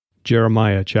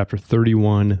Jeremiah chapter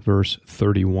 31, verse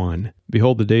 31.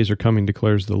 Behold, the days are coming,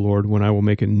 declares the Lord, when I will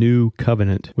make a new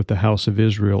covenant with the house of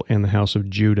Israel and the house of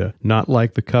Judah, not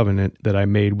like the covenant that I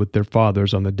made with their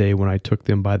fathers on the day when I took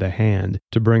them by the hand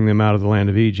to bring them out of the land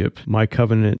of Egypt, my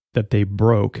covenant that they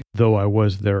broke, though I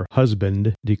was their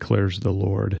husband, declares the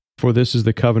Lord. For this is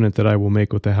the covenant that I will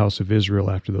make with the house of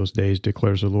Israel after those days,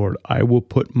 declares the Lord. I will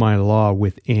put my law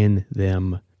within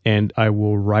them, and I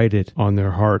will write it on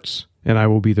their hearts. And I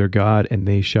will be their God, and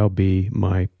they shall be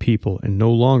my people. And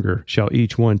no longer shall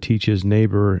each one teach his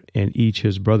neighbor and each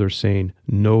his brother, saying,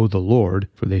 Know the Lord,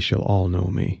 for they shall all know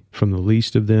me. From the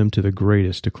least of them to the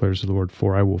greatest, declares the Lord,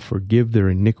 for I will forgive their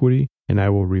iniquity, and I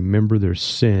will remember their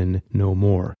sin no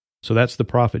more. So that's the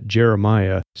prophet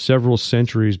Jeremiah, several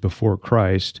centuries before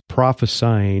Christ,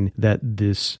 prophesying that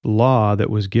this law that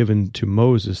was given to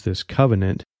Moses, this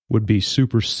covenant, would be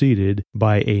superseded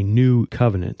by a new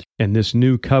covenant. And this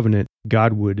new covenant,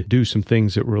 God would do some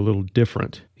things that were a little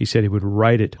different. He said he would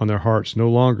write it on their hearts. No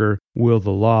longer will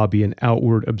the law be an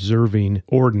outward observing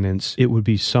ordinance. It would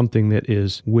be something that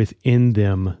is within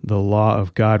them. The law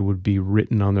of God would be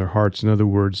written on their hearts. In other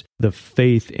words, the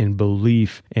faith and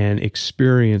belief and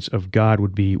experience of God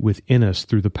would be within us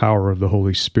through the power of the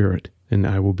Holy Spirit. And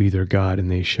I will be their God,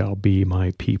 and they shall be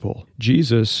my people.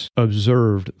 Jesus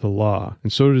observed the law,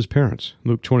 and so did his parents.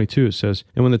 Luke 22, it says,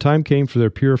 And when the time came for their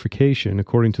purification,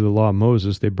 according to the law of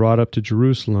Moses, they brought up to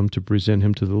Jerusalem to present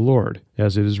him to the Lord.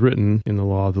 As it is written in the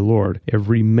law of the Lord,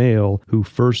 every male who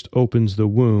first opens the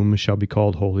womb shall be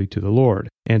called holy to the Lord,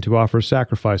 and to offer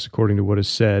sacrifice according to what is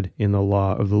said in the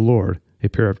law of the Lord, a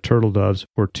pair of turtle doves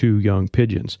or 2 young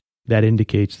pigeons. That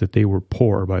indicates that they were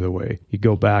poor, by the way. You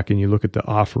go back and you look at the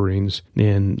offerings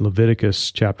in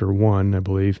Leviticus chapter 1, I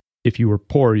believe. If you were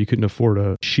poor, you couldn't afford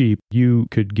a sheep, you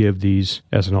could give these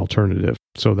as an alternative.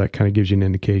 So that kind of gives you an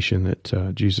indication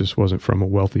that Jesus wasn't from a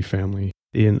wealthy family.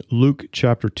 In Luke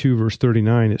chapter 2, verse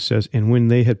 39, it says, And when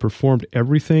they had performed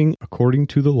everything according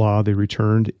to the law, they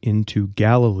returned into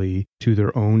Galilee to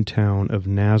their own town of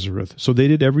Nazareth. So they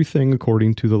did everything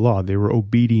according to the law. They were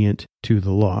obedient to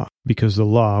the law because the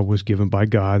law was given by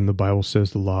God, and the Bible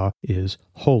says the law is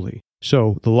holy.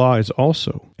 So the law is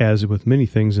also, as with many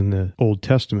things in the Old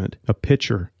Testament, a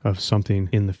picture of something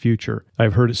in the future.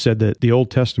 I've heard it said that the Old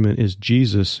Testament is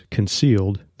Jesus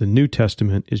concealed, the New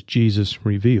Testament is Jesus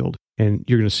revealed. And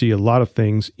you're going to see a lot of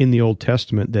things in the Old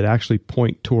Testament that actually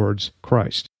point towards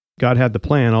Christ. God had the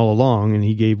plan all along, and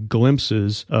he gave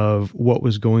glimpses of what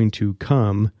was going to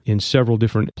come in several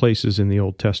different places in the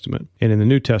Old Testament. And in the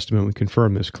New Testament, we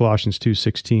confirm this, Colossians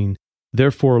 2:16.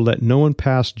 Therefore, let no one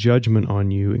pass judgment on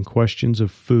you in questions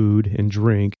of food and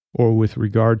drink, or with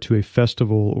regard to a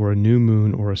festival or a new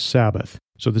moon or a Sabbath.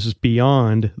 So this is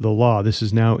beyond the law. This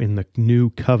is now in the new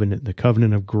covenant, the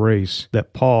covenant of grace,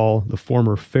 that Paul, the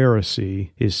former Pharisee,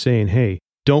 is saying, hey,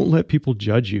 don't let people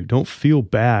judge you. Don't feel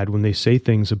bad when they say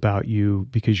things about you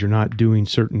because you're not doing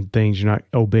certain things, you're not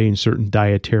obeying certain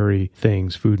dietary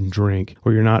things, food and drink,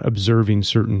 or you're not observing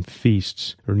certain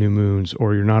feasts or new moons,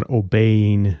 or you're not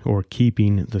obeying or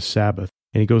keeping the Sabbath.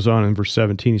 And he goes on in verse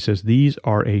 17, he says, These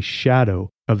are a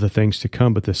shadow of the things to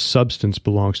come, but the substance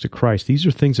belongs to Christ. These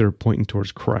are things that are pointing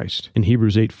towards Christ. In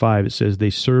Hebrews 8:5, it says,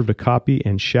 They served a copy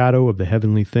and shadow of the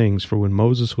heavenly things, for when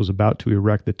Moses was about to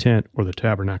erect the tent, or the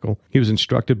tabernacle, he was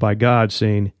instructed by God,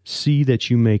 saying, See that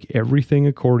you make everything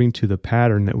according to the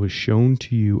pattern that was shown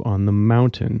to you on the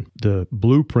mountain. The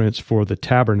blueprints for the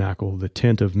tabernacle, the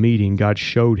tent of meeting, God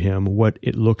showed him what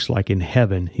it looks like in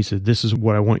heaven. He said, This is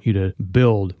what I want you to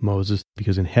build, Moses,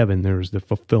 because in heaven there is the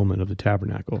fulfillment of the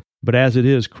tabernacle. But as it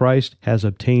is, Christ has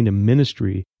obtained a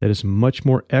ministry that is much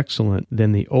more excellent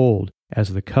than the old,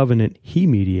 as the covenant he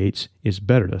mediates is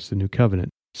better. That's the new covenant,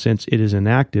 since it is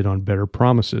enacted on better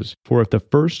promises. For if the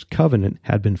first covenant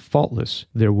had been faultless,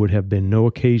 there would have been no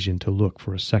occasion to look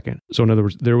for a second. So in other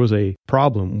words, there was a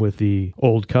problem with the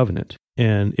old covenant.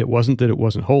 And it wasn't that it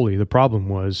wasn't holy. The problem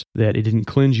was that it didn't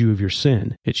cleanse you of your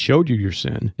sin. It showed you your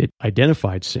sin. It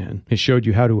identified sin. It showed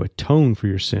you how to atone for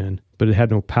your sin, but it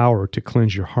had no power to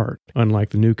cleanse your heart, unlike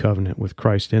the new covenant with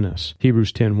Christ in us.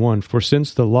 Hebrews 10:1, For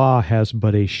since the law has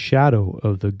but a shadow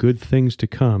of the good things to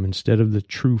come instead of the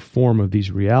true form of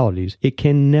these realities, it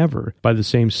can never, by the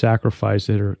same sacrifice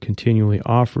that are continually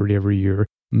offered every year,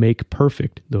 make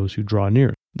perfect those who draw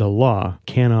near. The law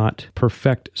cannot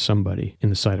perfect somebody in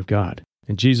the sight of God.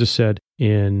 And Jesus said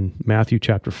in Matthew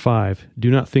chapter 5, "Do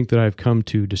not think that I have come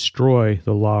to destroy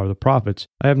the law or the prophets.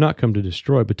 I have not come to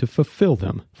destroy, but to fulfill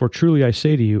them. For truly I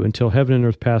say to you, until heaven and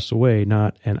earth pass away,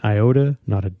 not an iota,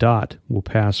 not a dot will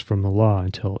pass from the law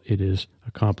until it is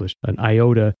accomplished." An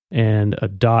iota and a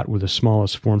dot were the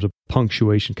smallest forms of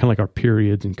punctuation, kind of like our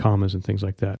periods and commas and things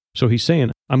like that. So he's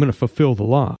saying, I'm going to fulfill the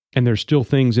law. And there's still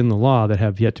things in the law that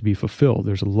have yet to be fulfilled.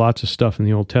 There's lots of stuff in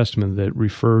the Old Testament that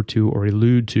refer to or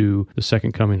allude to the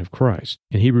second coming of Christ.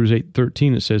 In Hebrews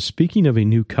 8:13, it says, "Speaking of a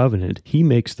new covenant, he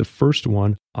makes the first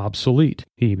one obsolete,"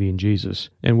 he being Jesus.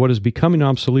 "And what is becoming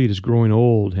obsolete is growing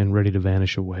old and ready to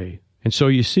vanish away." And so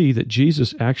you see that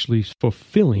Jesus actually is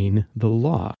fulfilling the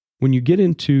law. When you get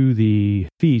into the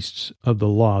feasts of the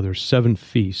law, there's 7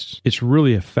 feasts. It's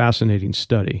really a fascinating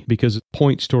study because it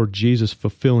points toward Jesus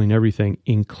fulfilling everything,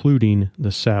 including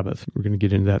the Sabbath. We're going to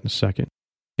get into that in a second.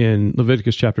 In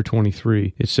Leviticus chapter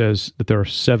 23, it says that there are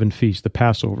 7 feasts, the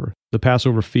Passover. The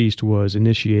Passover feast was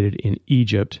initiated in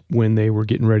Egypt when they were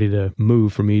getting ready to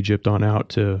move from Egypt on out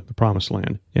to the Promised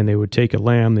Land. And they would take a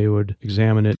lamb, they would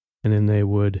examine it, and then they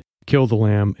would kill the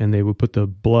lamb, and they would put the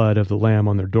blood of the lamb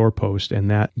on their doorpost,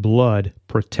 and that blood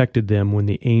protected them when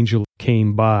the angel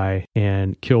came by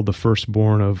and killed the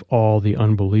firstborn of all the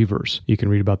unbelievers. You can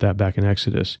read about that back in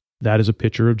Exodus. That is a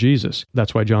picture of Jesus.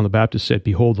 That's why John the Baptist said,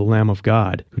 "Behold the Lamb of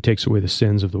God, who takes away the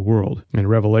sins of the world." In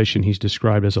Revelation, he's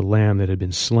described as a lamb that had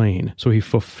been slain. So he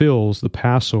fulfills the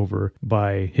Passover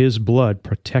by his blood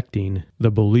protecting the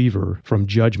believer from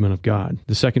judgment of God.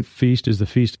 The second feast is the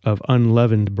Feast of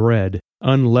Unleavened Bread.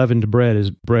 Unleavened bread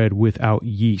is bread without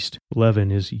yeast.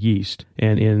 Leaven is yeast.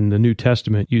 And in the New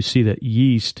Testament, you see that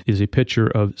yeast is a picture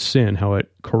of sin, how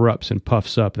it corrupts and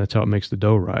puffs up, and that's how it makes the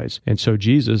dough rise. And so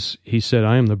Jesus, he said,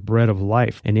 "I am the bread of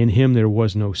life, and in him there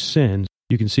was no sin."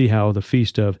 You can see how the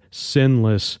Feast of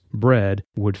Sinless Bread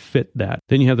would fit that.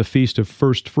 Then you have the Feast of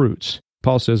First Fruits.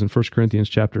 Paul says in 1 Corinthians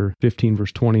chapter 15,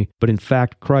 verse 20, "But in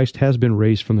fact, Christ has been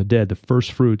raised from the dead, the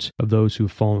first fruits of those who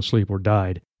have fallen asleep or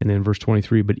died." And then verse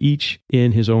 23, "But each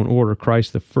in his own order,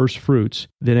 Christ the first fruits,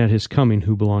 then at his coming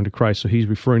who belong to Christ." So he's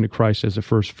referring to Christ as the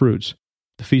first fruits.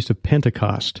 The Feast of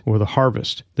Pentecost, or the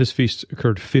harvest. This feast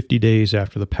occurred 50 days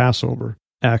after the Passover.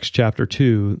 Acts chapter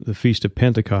 2, the Feast of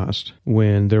Pentecost,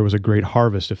 when there was a great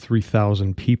harvest of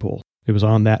 3,000 people. It was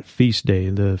on that feast day,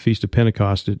 the Feast of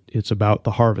Pentecost. It's about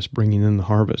the harvest, bringing in the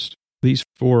harvest. These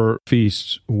 4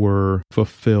 feasts were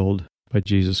fulfilled by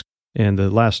Jesus. And the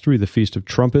last 3, the Feast of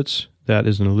Trumpets, that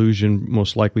is an allusion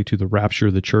most likely to the rapture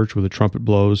of the church where the trumpet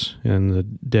blows and the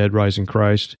dead rise in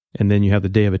Christ. And then you have the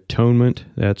Day of Atonement.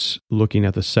 That's looking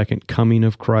at the second coming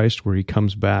of Christ where he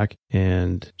comes back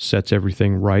and sets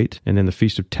everything right. And then the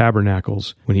Feast of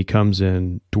Tabernacles, when he comes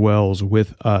and dwells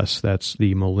with us. That's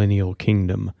the millennial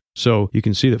kingdom. So you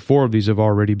can see that 4 of these have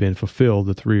already been fulfilled.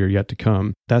 The 3 are yet to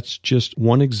come. That's just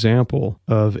one example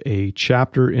of a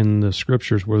chapter in the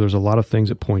scriptures where there's a lot of things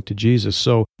that point to Jesus.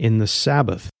 So in the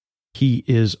Sabbath, he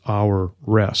is our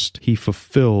rest. He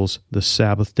fulfills the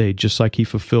Sabbath day, just like he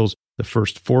fulfills the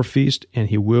first 4 feasts, and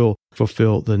he will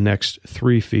fulfill the next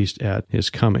 3 feasts at his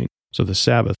coming. So the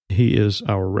Sabbath, he is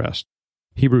our rest.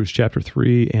 Hebrews chapter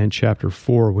 3 and chapter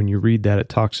 4, when you read that, it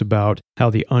talks about how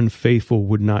the unfaithful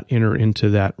would not enter into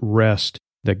that rest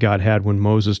that God had when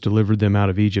Moses delivered them out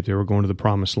of Egypt. They were going to the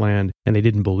promised land, and they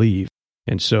didn't believe.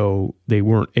 And so they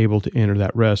weren't able to enter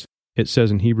that rest. It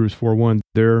says in Hebrews 4:1,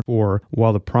 "Therefore,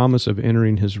 while the promise of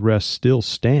entering his rest still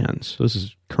stands," so this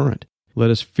is current, "let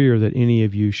us fear that any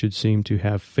of you should seem to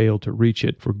have failed to reach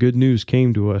it. For good news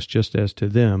came to us just as to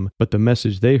them, but the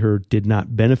message they heard did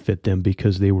not benefit them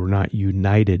because they were not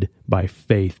united by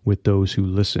faith with those who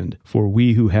listened. For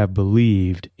we who have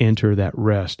believed enter that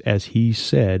rest, as he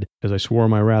said, as I swore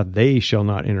in my wrath, they shall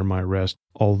not enter my rest,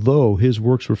 although his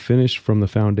works were finished from the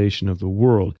foundation of the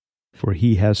world. For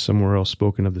he has somewhere else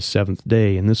spoken of the 7th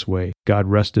day in this way, God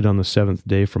rested on the 7th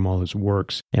day from all his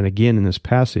works. And again in this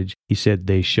passage, he said,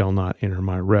 they shall not enter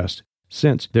my rest.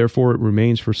 Since, therefore, it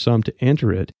remains for some to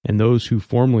enter it, and those who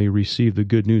formerly received the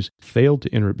good news failed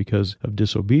to enter it because of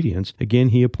disobedience, again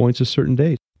he appoints a certain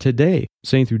day. Today,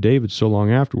 saying through David so long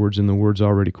afterwards in the words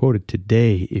already quoted,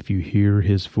 today, if you hear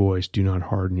his voice, do not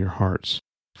harden your hearts.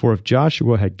 For if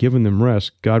Joshua had given them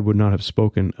rest, God would not have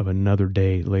spoken of another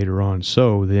day later on.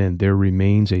 So then there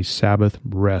remains a Sabbath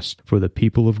rest for the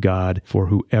people of God, for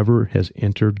whoever has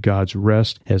entered God's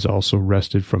rest has also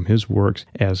rested from his works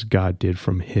as God did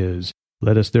from his.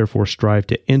 Let us therefore strive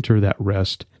to enter that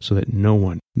rest so that no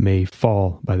one may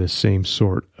fall by the same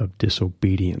sort of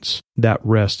disobedience. That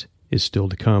rest is still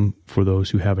to come for those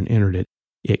who haven't entered it.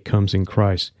 It comes in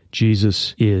Christ.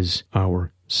 Jesus is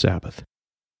our Sabbath.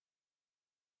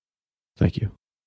 Thank you.